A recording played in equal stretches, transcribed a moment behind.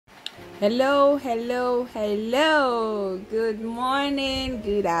Hello, hello, hello. Good morning,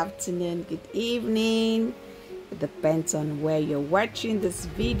 good afternoon, good evening. It depends on where you're watching this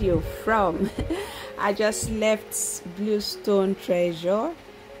video from. I just left Bluestone Treasure.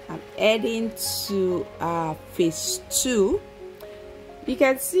 I'm heading to phase 2. You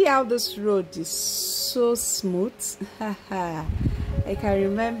can see how this road is so smooth. I can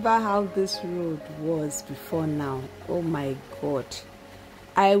remember how this road was before now. Oh my God.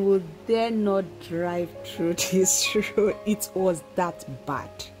 I would dare not drive through this road. It was that bad.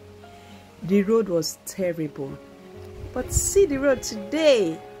 The road was terrible. But see the road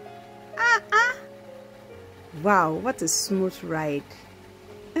today. Wow, what a smooth ride.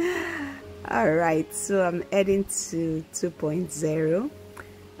 Alright, so I'm heading to 2.0.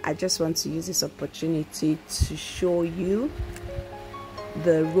 I just want to use this opportunity to show you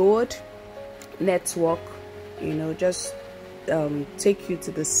the road network, just take you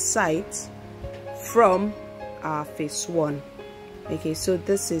to the site from phase 1. Okay, so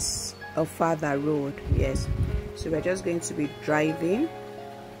this is Ofada road. Yes, so we're just going to be driving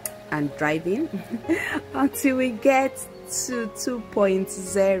and driving until we get to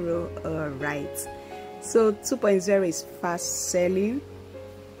 2.0. all right, so 2.0 is fast selling.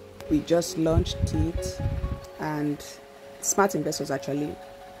 We just launched it and smart investors actually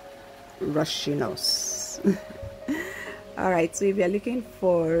rushing us. All right, so if you're looking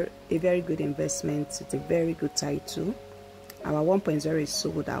for a very good investment with a very good title, our 1.0 is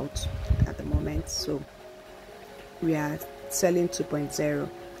sold out at the moment, so we are selling 2.0.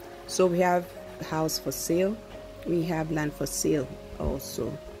 so we have house for sale, we have land for sale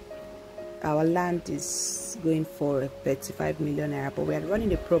also. Our land is going for 35 million naira, but we are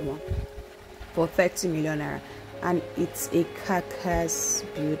running a promo for 30 million naira, and it's a carcass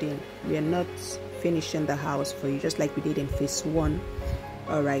building. We are not finishing the house for you just like we did in phase 1.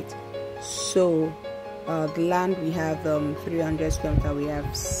 all right, so the land, we have 300 square meter, we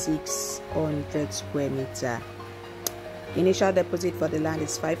have 600 square meter. Initial deposit for the land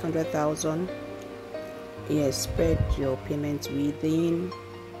is 500,000. yes, spread your payment within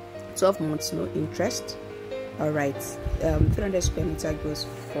 12 months, no interest. all right, 300 square meter goes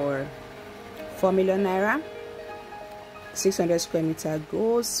for 4 million naira. 600 square meter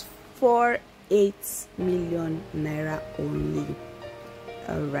goes for 8 million naira only.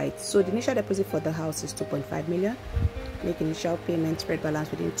 all right, so the initial deposit for the house is 2.5 million. Make initial payment, spread balance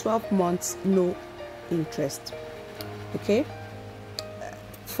within 12 months, no interest. Okay,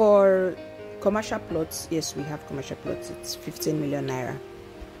 for commercial plots, yes, we have commercial plots. It's 15 million naira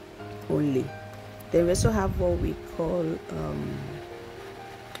only. Then we also have what we call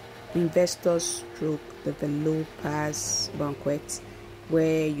investors stroke developers banquet,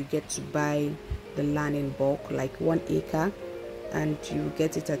 where you get to buy the land in bulk, like 1 acre, and you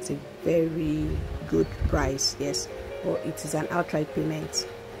get it at a very good price. Yes, or it is an outright payment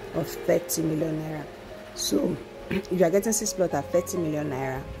of 30 million naira. So you are getting 6 plots at 30 million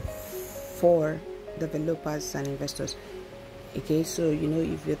naira for developers and investors. Okay, so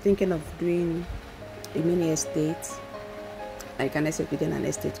if you're thinking of doing a mini estate, like an estate within an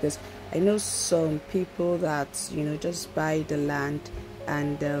estate, because I know some people that just buy the land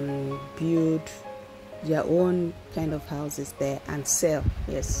and build their own kind of houses there and sell.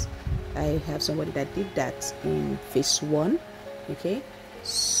 Yes, I have somebody that did that in phase 1. okay,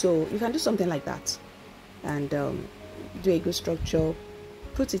 so you can do something like that and do a good structure,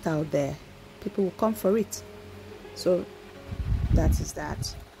 put it out there, people will come for it. So that is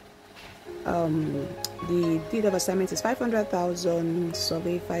that. The deed of assignment is 500,000,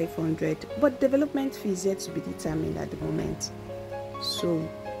 survey 500, but development fee is yet to be determined at the moment. So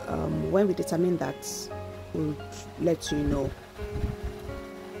when we determine that, we'll let you know.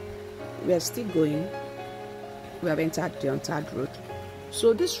 We are still going. We have entered the untarred road.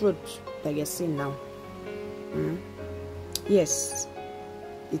 So this road that you're seeing now, yes,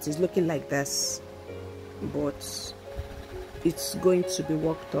 it is looking like this, but it's going to be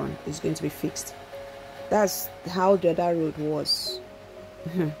worked on. It's going to be fixed. That's how the other road was.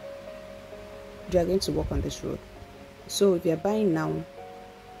 They are going to work on this road. So if you're buying now,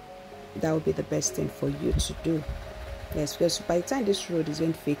 that would be the best thing for you to do. Yes, because by the time this road is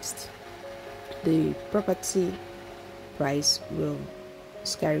being fixed, the property price will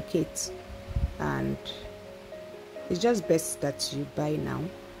skyrocket, and it's just best that you buy now,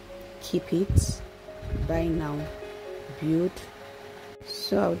 keep it, buy now, build.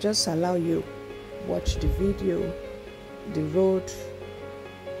 So I'll just allow you watch the video, the road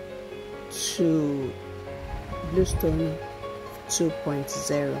to Bluestone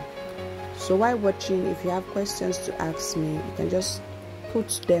 2.0. So while watching, if you have questions to ask me, you can just put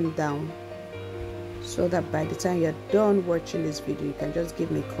them down, so that by the time you're done watching this video, you can just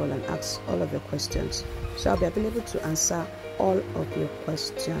give me a call and ask all of your questions. So I'll be available to answer all of your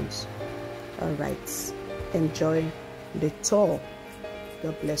questions. All right, enjoy the tour.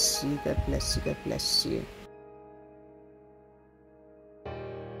 God bless you. God bless you. God bless you.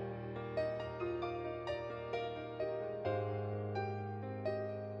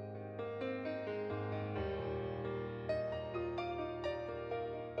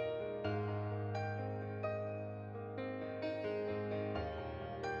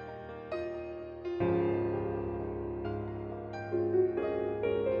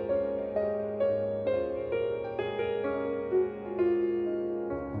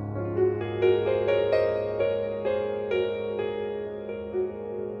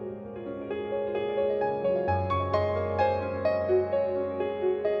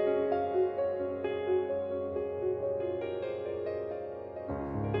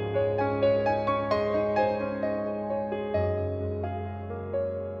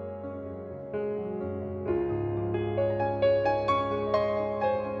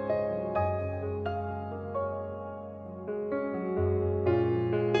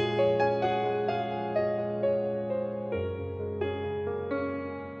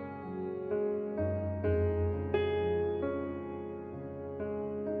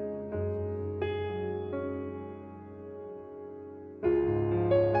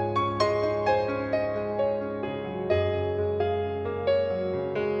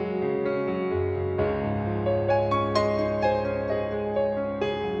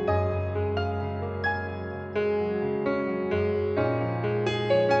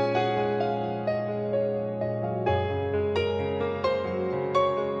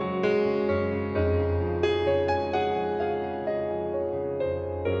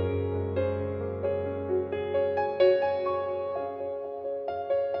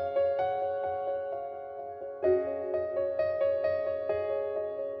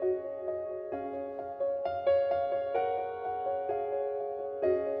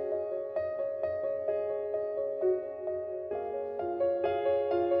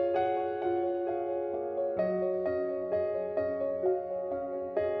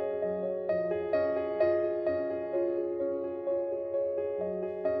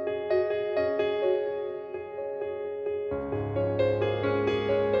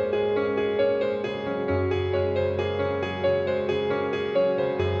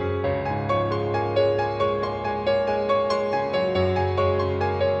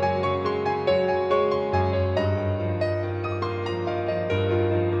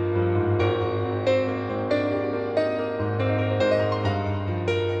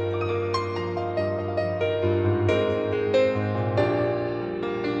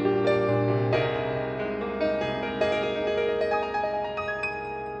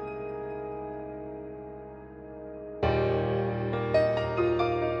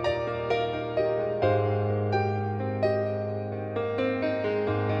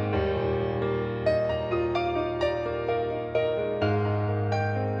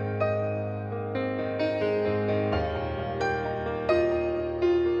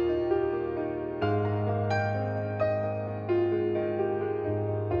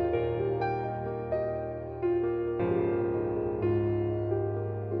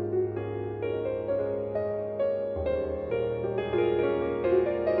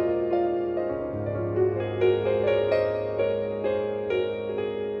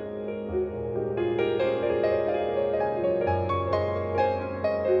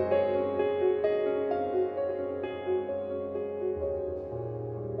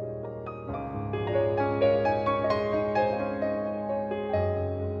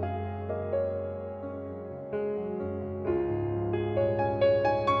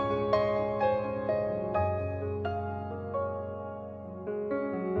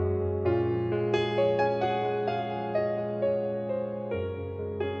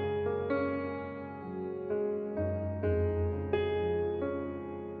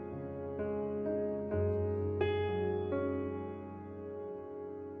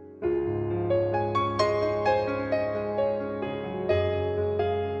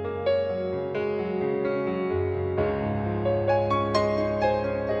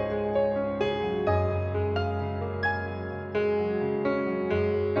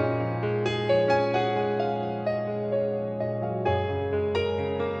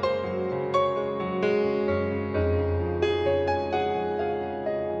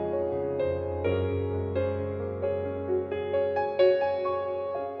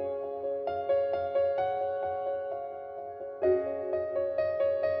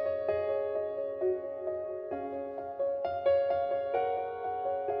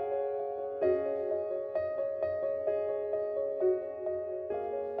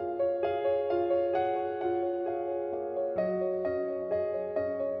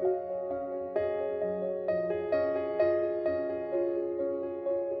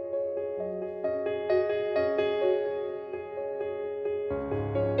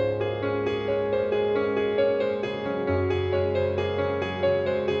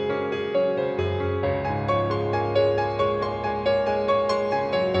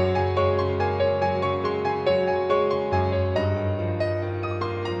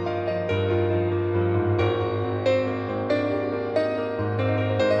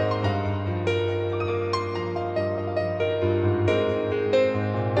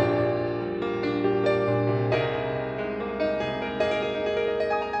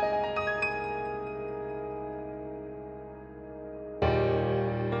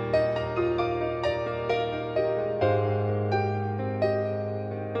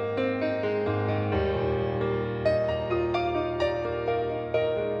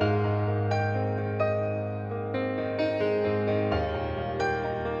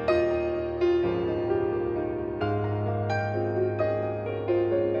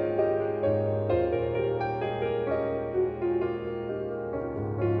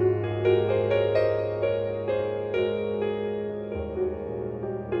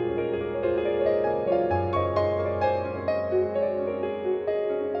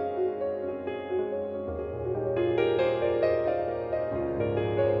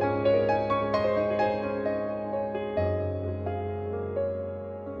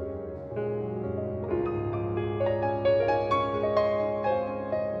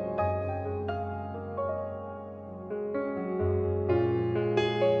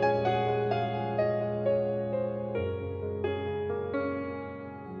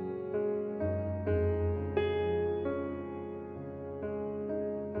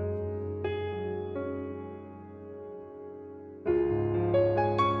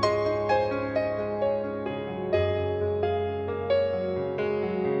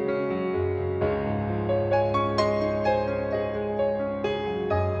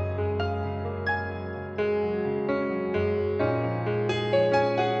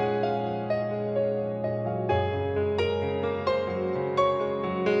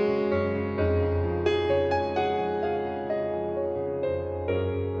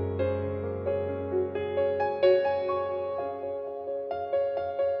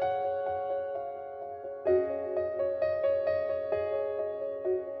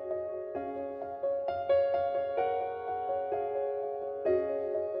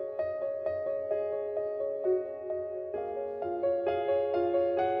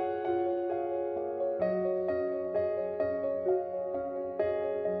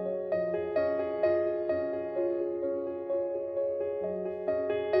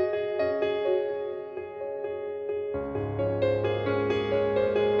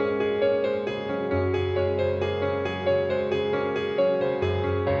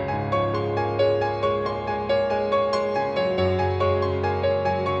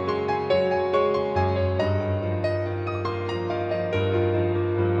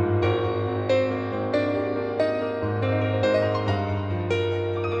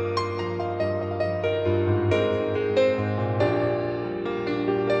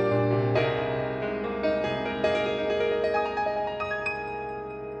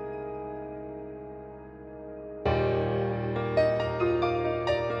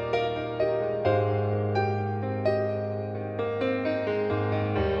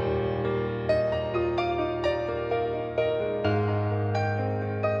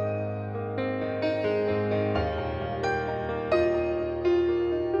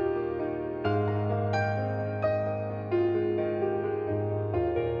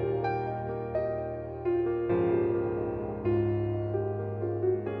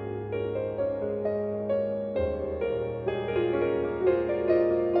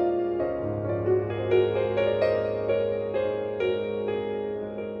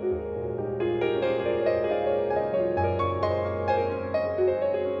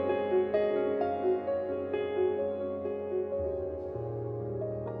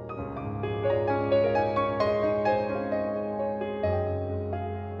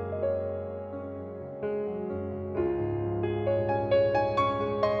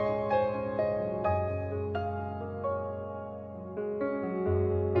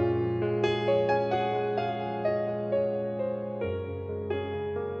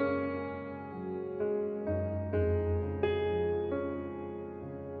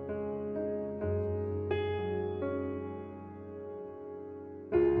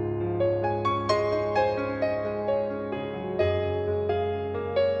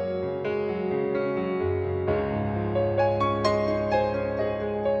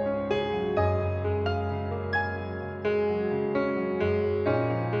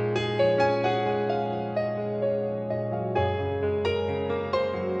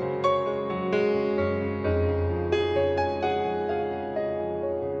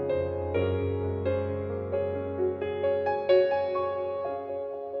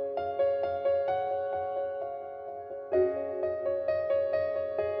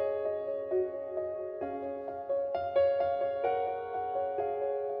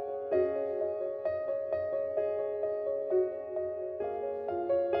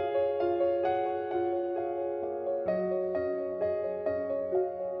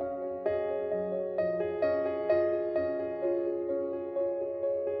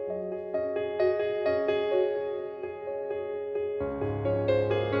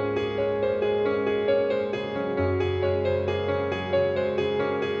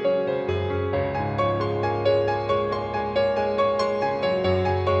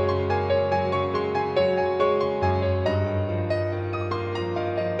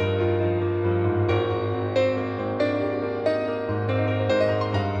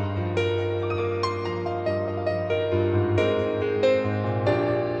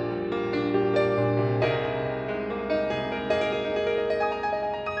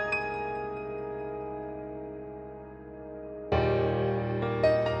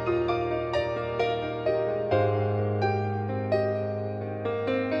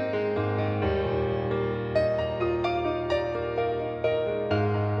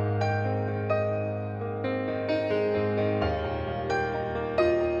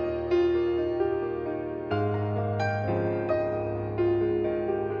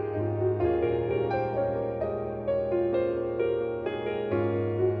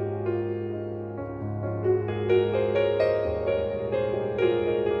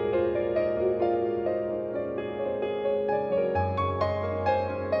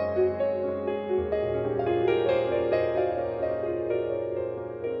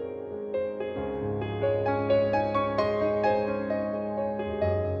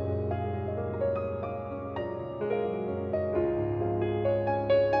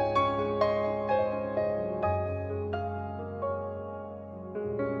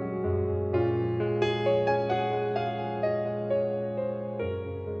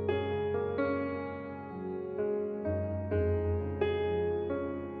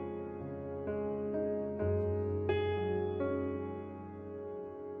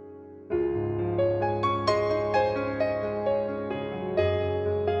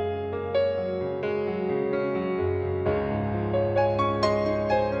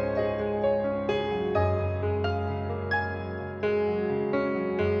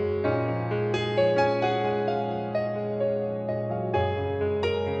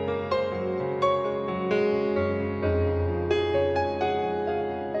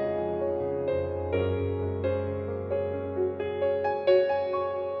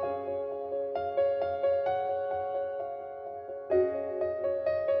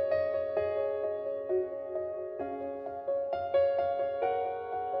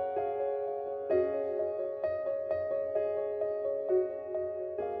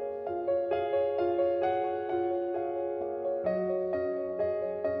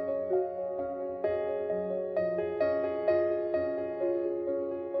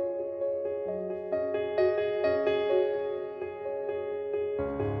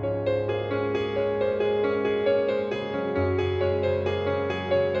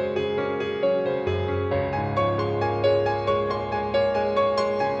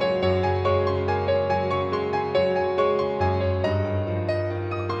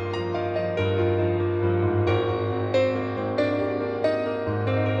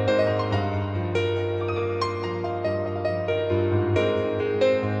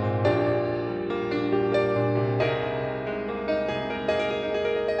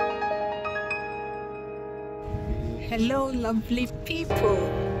 lovely people.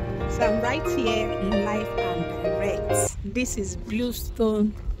 So I'm right here in Live and Direct. This is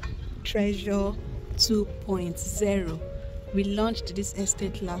Bluestone Treasure 2.0. We launched this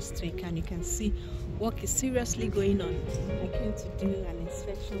estate last week and you can see work is seriously going on. I came to do an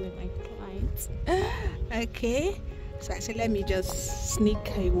inspection with my clients. Okay, so I said let me just sneak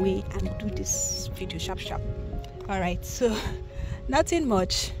away and do this video sharp. Alright, so nothing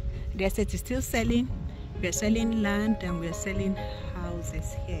much. The estate is still selling. We're selling land and we're selling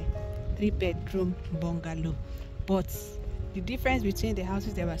houses here. 3-bedroom bungalow. But the difference between the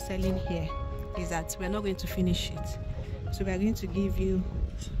houses that we're selling here is that we're not going to finish it. So we're going to give you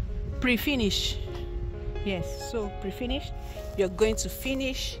pre-finish. Yes, so pre-finished. You're going to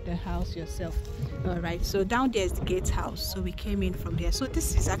finish the house yourself. Alright, so down there is the gatehouse. So we came in from there. So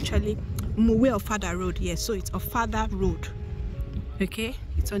this is actually Mowe Ofada Road. Yes, so it's Ofada Road. Okay,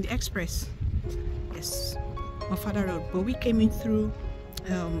 it's on the express. Yes, Ofada Road. But we came in through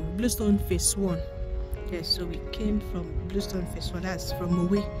Bluestone phase 1. Yes, so we came from Bluestone phase 1. That's from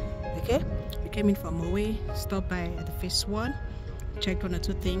Mowe. Okay, we came in from Mowe, stopped by at the phase 1, checked 1 or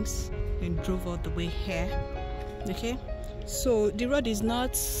 2 things, and drove all the way here. Okay, so the road is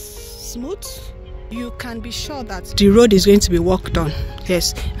not smooth. You can be sure that the road is going to be worked on.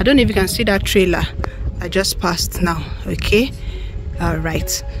 Yes, I don't know if you can see that trailer I just passed now. Okay, all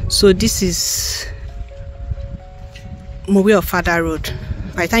right, so this is Mowe Ofada Road.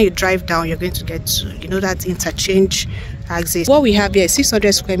 By the time you drive down, you're going to get to, you know, that interchange exit. What we have here is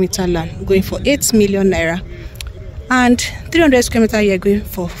 600 square meter land going for 8 million naira, and 300 square meter here going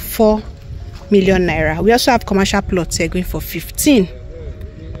for 4 million naira. We also have commercial plots here going for 15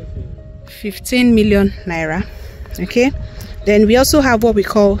 million naira. Okay, then we also have what we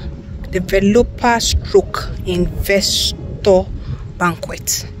call developer stroke investor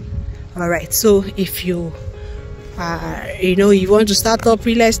banquet. All right, so if you you know, you want to start up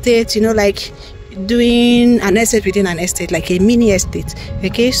real estate, you know, like doing an estate within an estate, like a mini estate.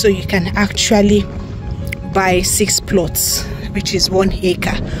 Okay, so you can actually buy 6 plots, which is 1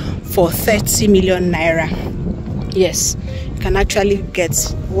 acre, for 30 million naira. Yes, you can actually get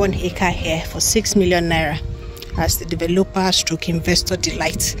 1 acre here for 6 million naira as the developer stroke investor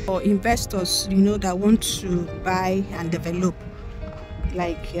delight. For investors, you know, that want to buy and develop,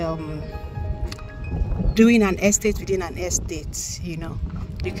 like doing an estate within an estate, you know,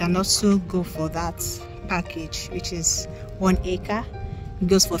 you can also go for that package, which is 1 acre. It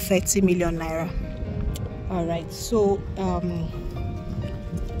goes for 30 million naira. All right, so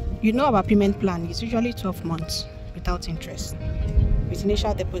you know, our payment plan is usually 12 months without interest, with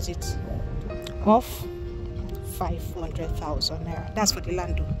initial deposit of 500,000 naira. That's for the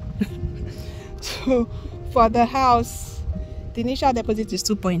land. So for the house, the initial deposit is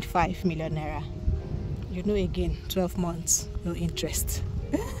 2.5 million naira. You know, again, 12 months, no interest.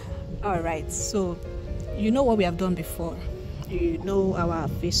 All right, so you know what we have done before. You know our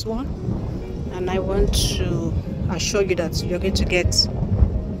phase 1, and I want to assure you that you're going to get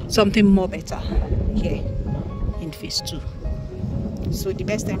something more better here in phase 2. So the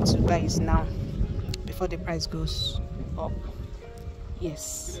best time to buy is now, before the price goes up.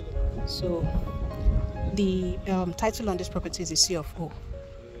 Yes, so the title on this property is a C of O.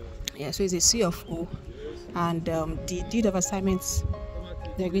 Yeah, so it's a C of O, and the deed of assignments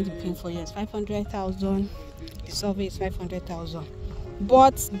they're going to be paying for years 500,000. The survey is 500,000,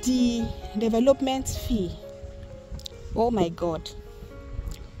 but the development fee, oh my God,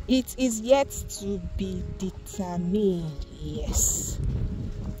 it is yet to be determined. Yes,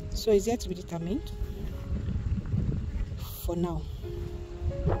 so it's yet to be determined for now.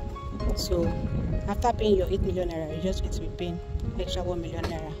 So after paying your 8 million naira, you're just going to be paying extra 1 million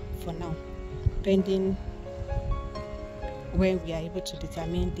naira for now, pending when we are able to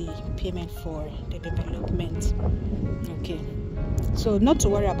determine the payment for the development. Okay, so not to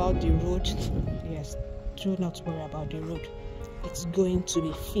worry about the road. Yes, do not worry about the road. It's going to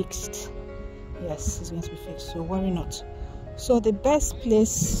be fixed. Yes, it's going to be fixed, so worry not. So the best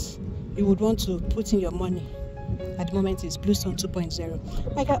place you would want to put in your money at the moment is Bluestone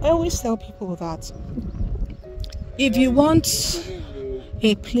 2.0. Like I always tell people that if you want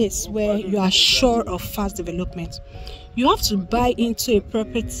a place where you are sure of fast development, you have to buy into a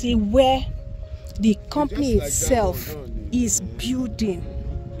property where the company itself is building.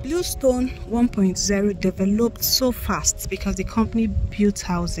 Bluestone 1.0 developed so fast because the company built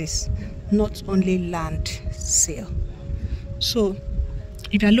houses, not only land sale. So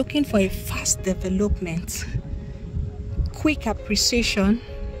if you're looking for a fast development, quick appreciation,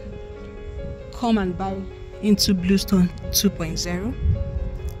 come and buy into Bluestone 2.0.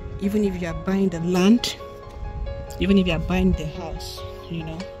 Even if you are buying the land, even if you are buying the house, you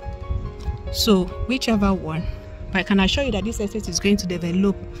know. So whichever one, but I can assure you that this estate is going to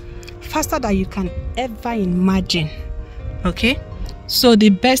develop faster than you can ever imagine. Okay, so the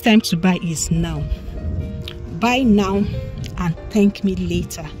best time to buy is now. Buy now and thank me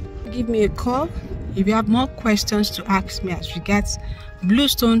later. Give me a call if you have more questions to ask me as regards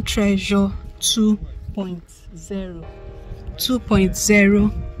Bluestone Treasure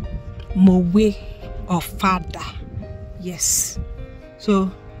 2.0 Mowe Ofada. Yes,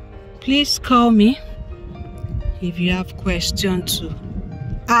 so please call me if you have questions to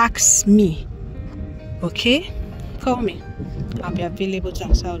ask me. Okay, call me. I'll be available to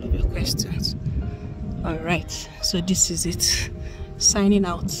answer all of your questions. All right, so this is it. Signing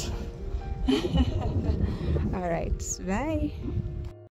out. All right, bye.